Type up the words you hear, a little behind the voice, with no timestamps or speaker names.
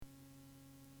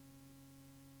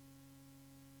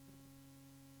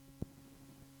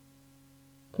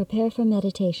Prepare for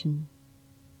meditation.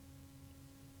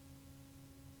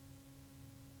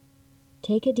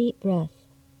 Take a deep breath.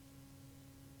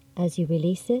 As you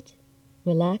release it,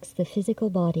 relax the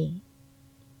physical body.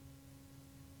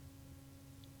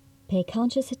 Pay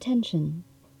conscious attention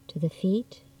to the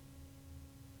feet,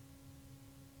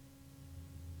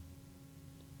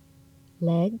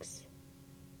 legs,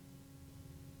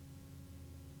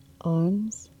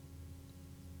 arms,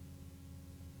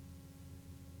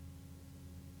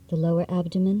 the lower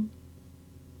abdomen,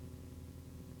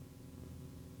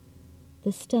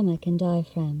 the stomach and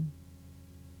diaphragm.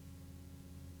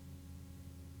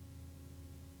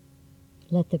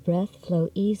 Let the breath flow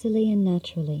easily and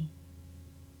naturally.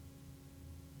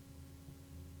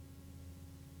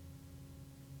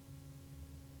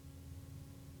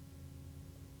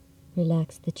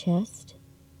 Relax the chest,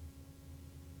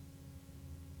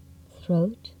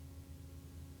 throat,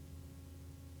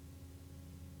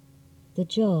 the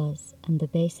jaws and the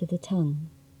base of the tongue.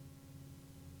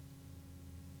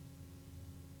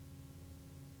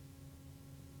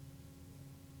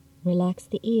 Relax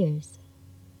the ears,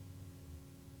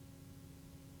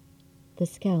 the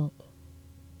scalp,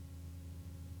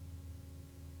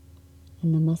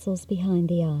 and the muscles behind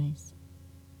the eyes.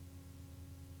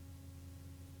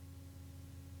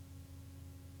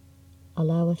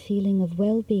 Allow a feeling of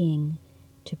well-being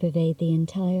to pervade the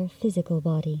entire physical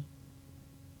body.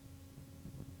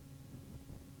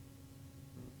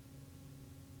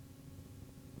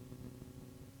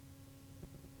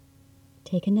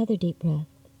 Take another deep breath.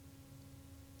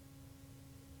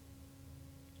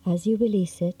 As you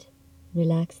release it,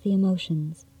 relax the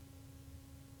emotions.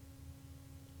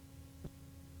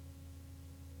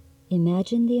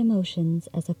 Imagine the emotions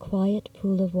as a quiet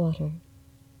pool of water.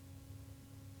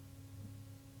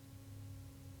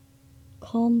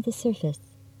 Calm the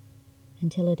surface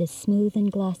until it is smooth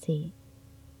and glassy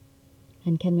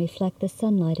and can reflect the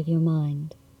sunlight of your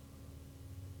mind.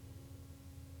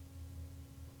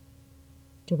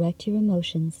 Direct your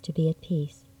emotions to be at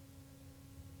peace.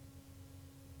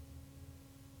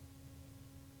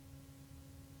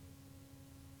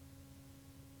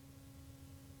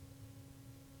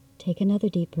 Take another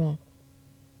deep breath.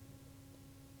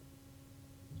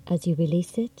 As you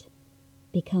release it,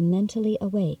 become mentally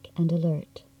awake and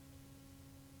alert.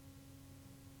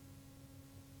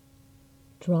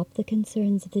 Drop the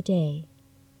concerns of the day.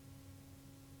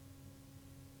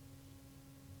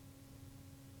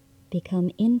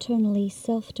 Become internally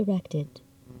self-directed,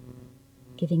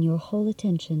 giving your whole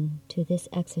attention to this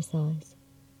exercise.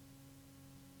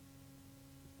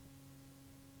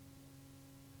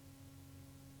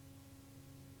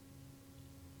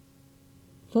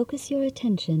 Focus your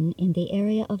attention in the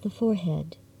area of the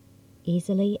forehead,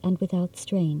 easily and without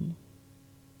strain.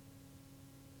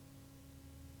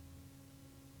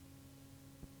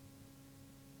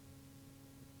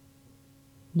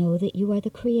 Know that you are the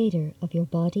creator of your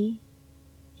body,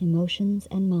 emotions,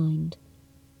 and mind.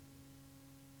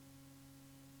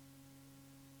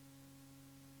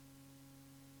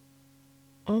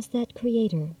 As that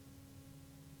creator,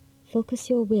 focus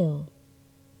your will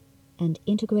and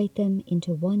integrate them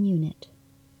into one unit,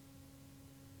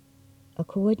 a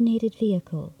coordinated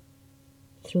vehicle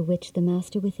through which the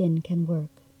Master within can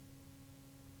work.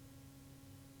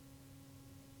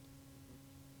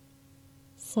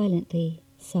 Silently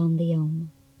sound the Om.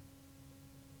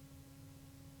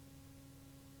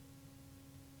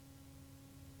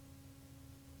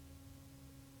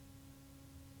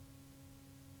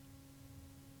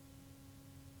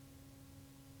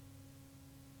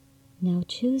 Now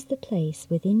choose the place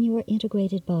within your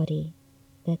integrated body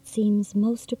that seems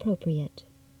most appropriate.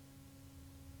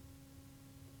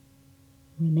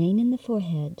 Remain in the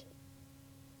forehead,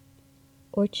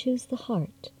 or choose the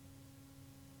heart,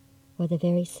 or the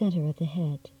very center of the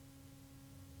head.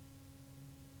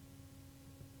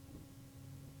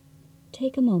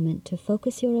 Take a moment to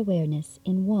focus your awareness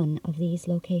in one of these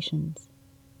locations.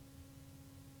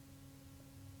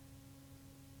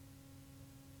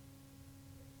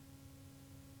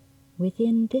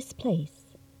 Within this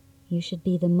place, you should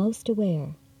be the most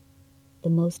aware, the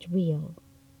most real.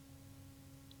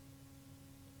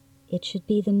 It should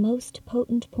be the most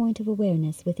potent point of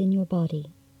awareness within your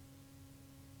body.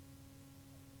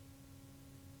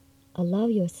 Allow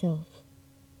yourself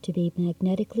to be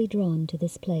magnetically drawn to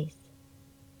this place.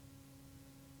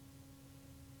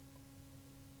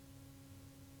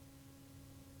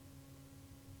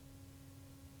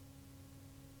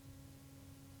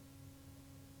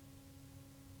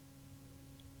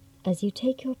 As you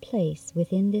take your place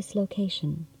within this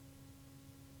location,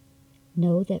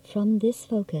 know that from this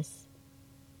focus,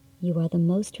 you are the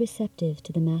most receptive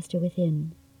to the Master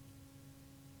within.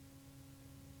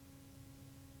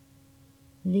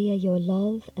 Via your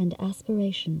love and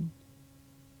aspiration,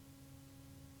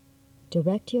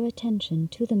 direct your attention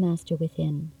to the Master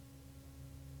within,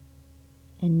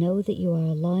 and know that you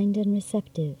are aligned and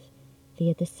receptive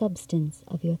via the substance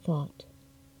of your thought.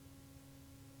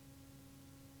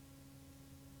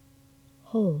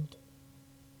 Hold,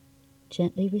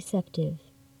 gently receptive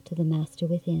to the Master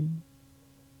within.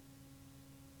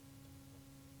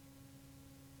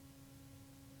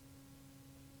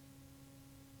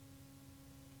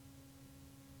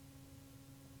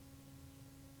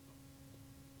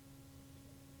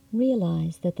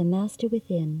 Realize that the Master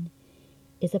within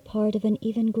is a part of an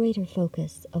even greater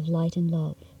focus of light and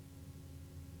love.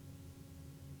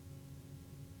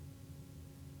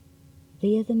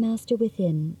 Via the Master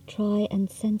within, try and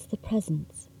sense the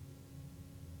presence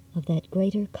of that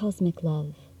greater cosmic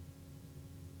love,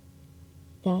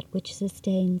 that which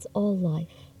sustains all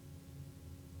life,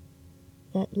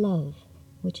 that love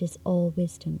which is all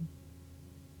wisdom,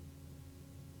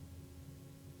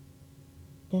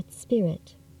 that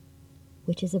spirit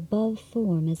which is above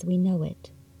form as we know it,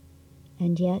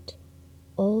 and yet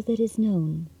all that is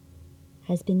known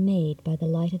has been made by the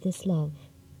light of this love.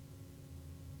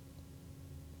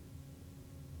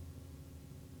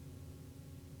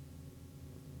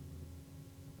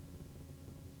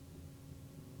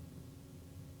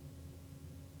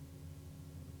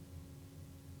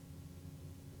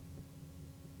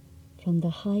 From the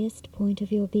highest point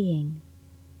of your being,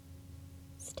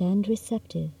 stand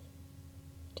receptive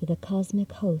to the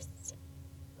cosmic hosts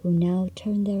who now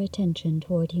turn their attention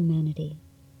toward humanity.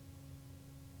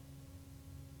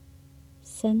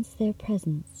 Sense their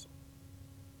presence,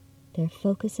 their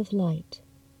focus of light,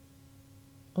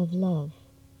 of love,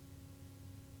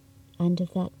 and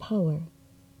of that power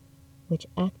which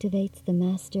activates the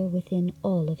Master within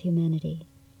all of humanity.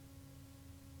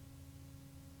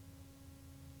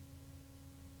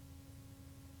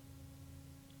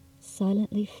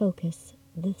 Silently focus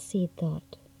the seed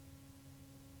thought.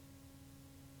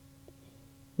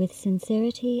 With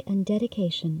sincerity and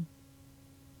dedication,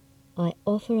 I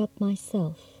offer up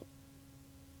myself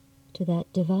to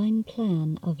that divine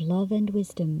plan of love and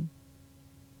wisdom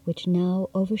which now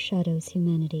overshadows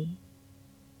humanity.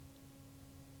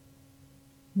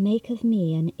 Make of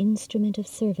me an instrument of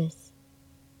service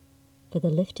for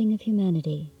the lifting of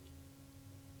humanity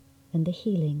and the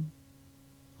healing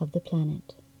of the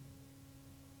planet.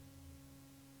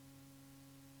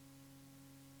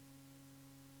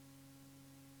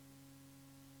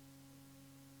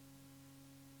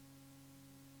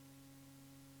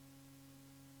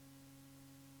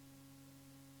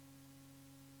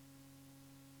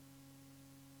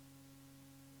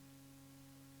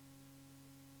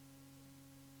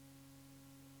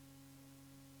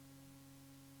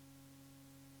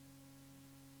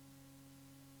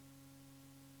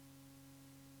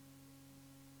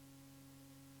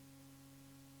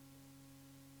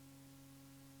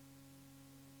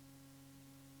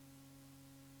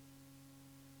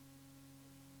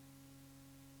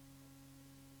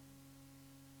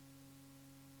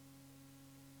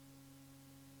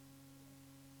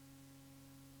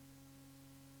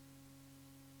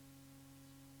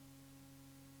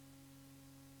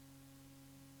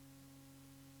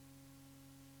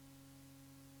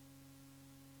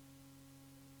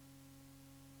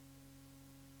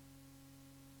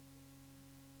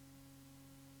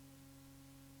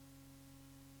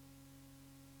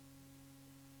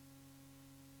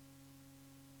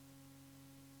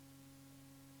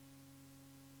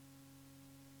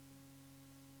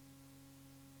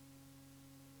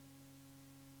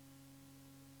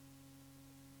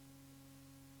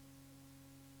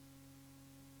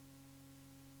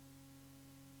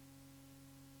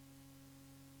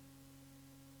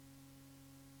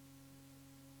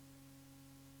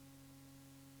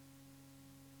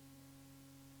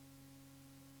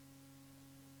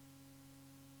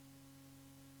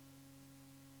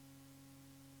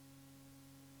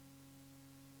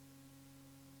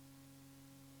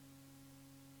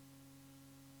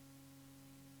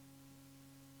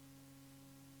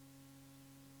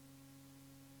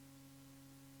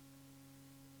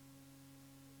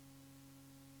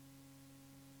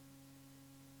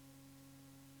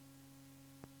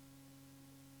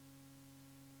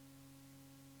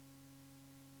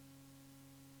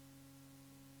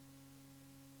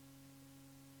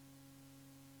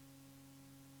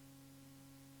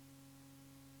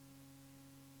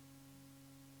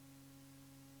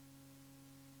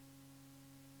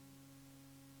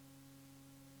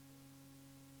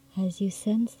 As you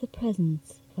sense the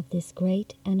presence of this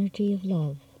great energy of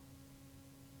love,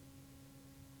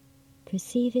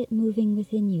 perceive it moving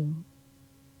within you,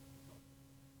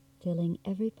 filling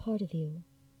every part of you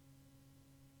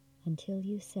until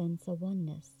you sense a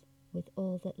oneness with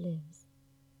all that lives.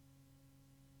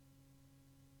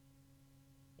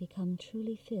 Become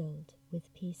truly filled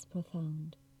with peace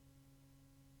profound.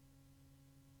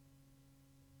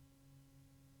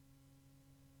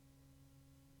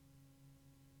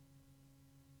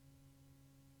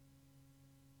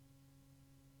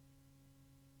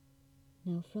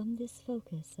 Now from this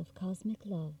focus of cosmic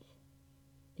love,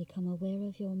 become aware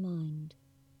of your mind.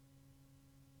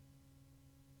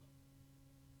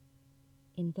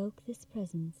 Invoke this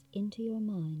presence into your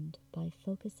mind by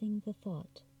focusing the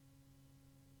thought,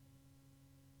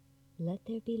 "Let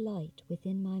there be light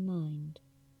within my mind,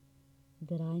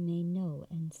 that I may know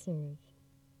and serve."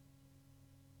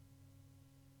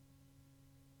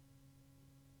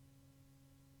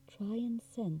 Try and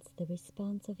sense the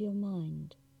response of your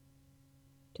mind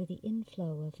to the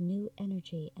inflow of new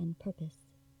energy and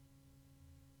purpose.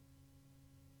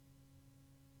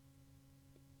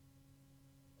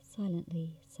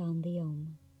 Silently sound the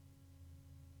Om.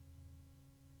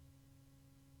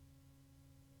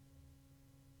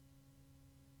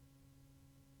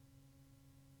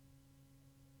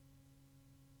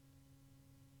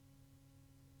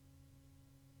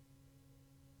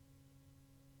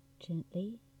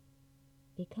 Gently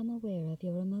become aware of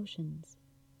your emotions.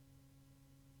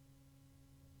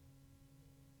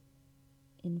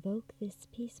 Invoke this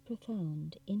peace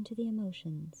profound into the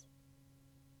emotions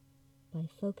by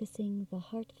focusing the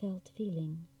heartfelt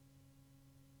feeling.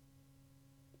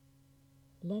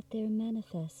 Let there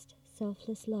manifest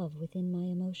selfless love within my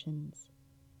emotions,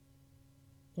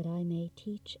 that I may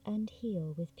teach and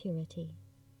heal with purity.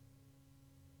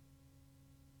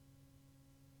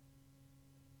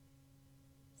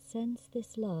 Sense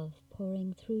this love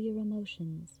pouring through your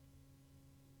emotions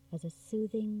as a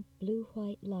soothing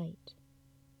blue-white light,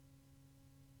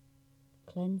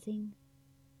 cleansing,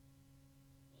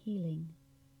 healing,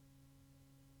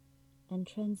 and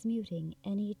transmuting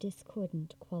any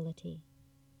discordant quality.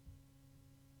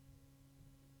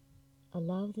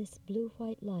 Allow this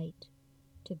blue-white light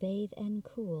to bathe and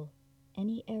cool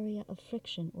any area of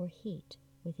friction or heat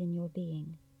within your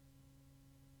being.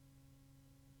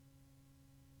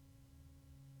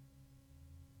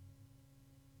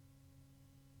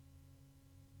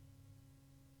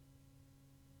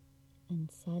 And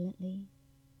silently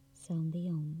sound the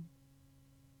Om.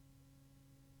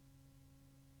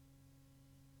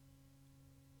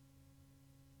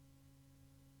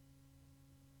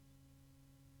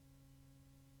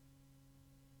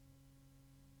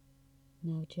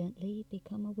 Now gently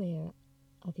become aware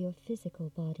of your physical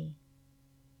body.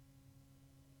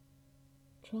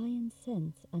 Try and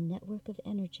sense a network of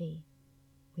energy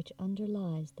which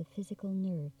underlies the physical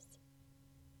nerves.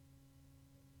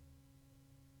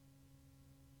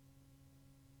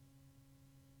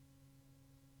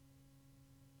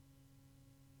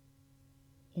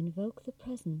 Invoke the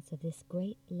presence of this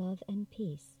great love and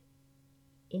peace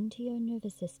into your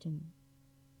nervous system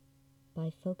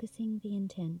by focusing the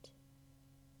intent,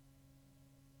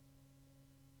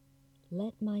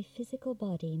 "Let my physical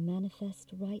body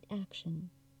manifest right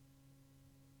action,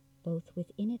 both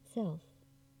within itself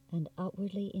and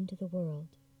outwardly into the world.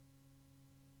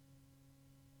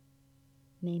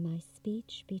 May my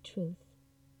speech be truth,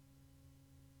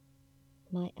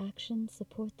 my actions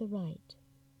support the right,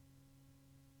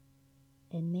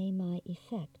 and may my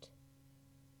effect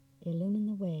illumine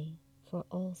the way for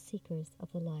all seekers of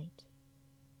the light."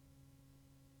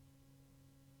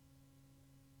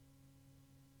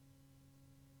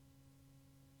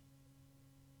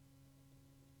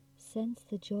 Sense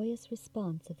the joyous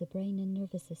response of the brain and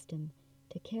nervous system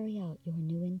to carry out your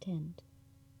new intent.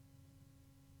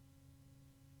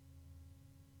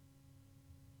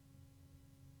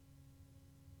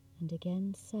 And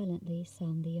again silently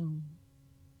sound the Om.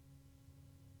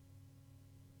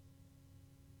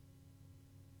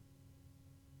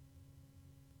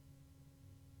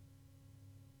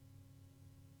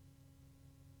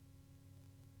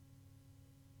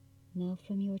 Now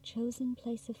from your chosen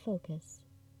place of focus,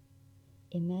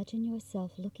 imagine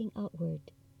yourself looking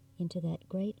outward into that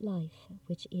great life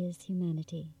which is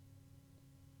humanity.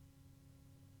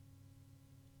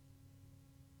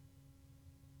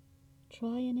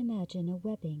 Try and imagine a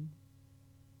webbing,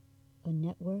 a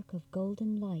network of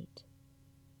golden light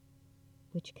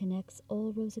which connects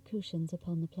all Rosicrucians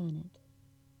upon the planet.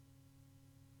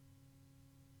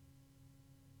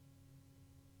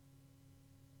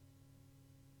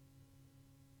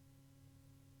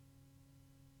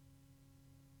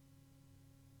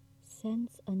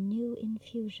 sense a new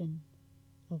infusion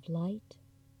of light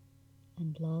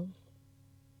and love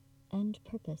and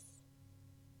purpose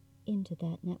into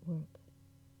that network.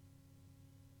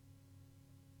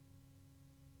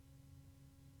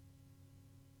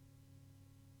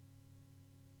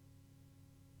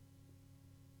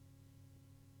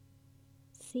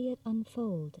 See it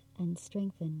unfold and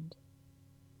strengthened,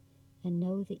 and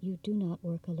know that you do not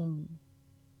work alone.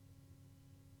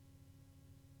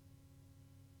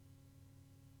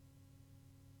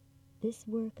 This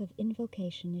work of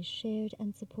invocation is shared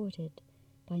and supported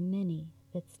by many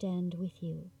that stand with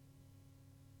you,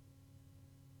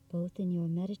 both in your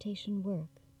meditation work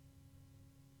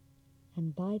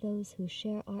and by those who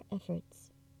share our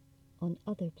efforts on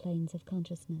other planes of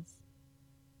consciousness.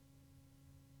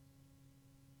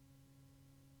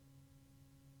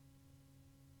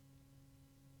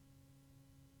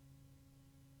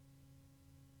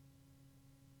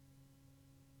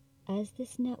 As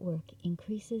this network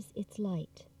increases its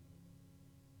light,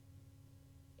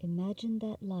 imagine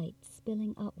that light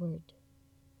spilling outward,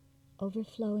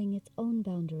 overflowing its own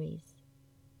boundaries,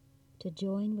 to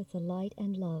join with the light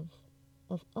and love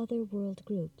of other world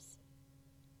groups,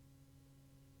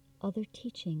 other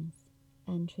teachings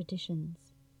and traditions.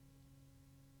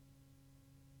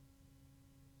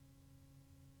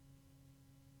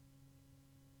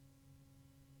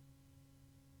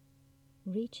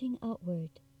 Reaching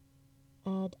outward,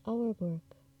 add our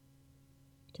work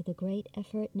to the great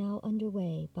effort now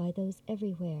underway by those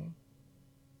everywhere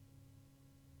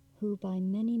who by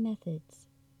many methods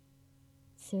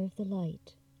serve the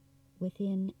light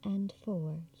within and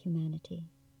for humanity.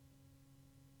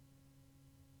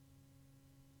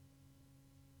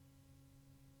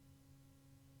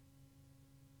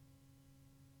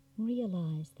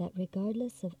 Realize that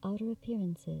regardless of outer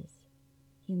appearances,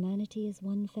 humanity is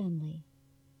one family,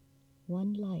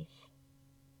 one life,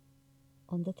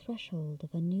 on the threshold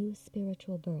of a new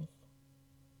spiritual birth.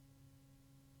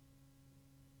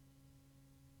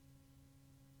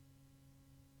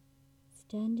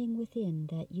 Standing within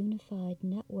that unified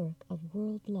network of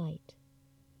world light,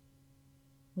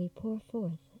 we pour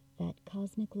forth that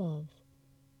cosmic love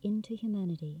into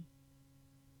humanity,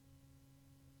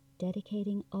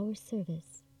 dedicating our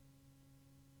service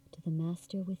to the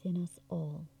Master within us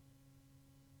all.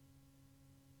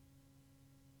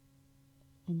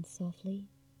 And softly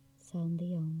sound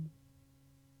the Om.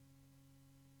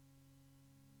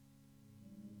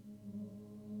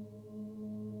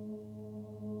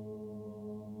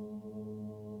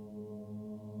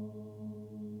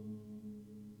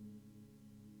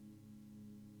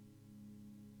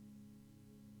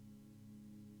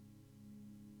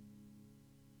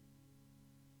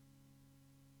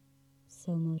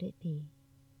 So mote it be.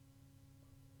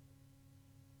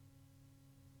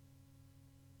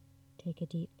 Take a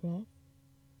deep breath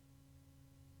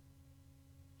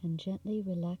and gently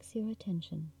relax your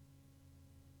attention,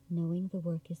 knowing the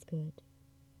work is good.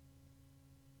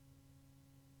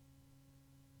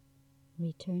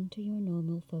 Return to your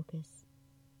normal focus.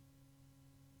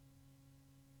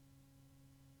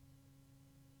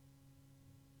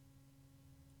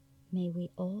 May we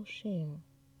all share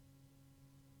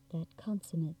that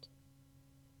consummate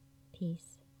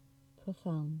peace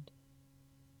profound.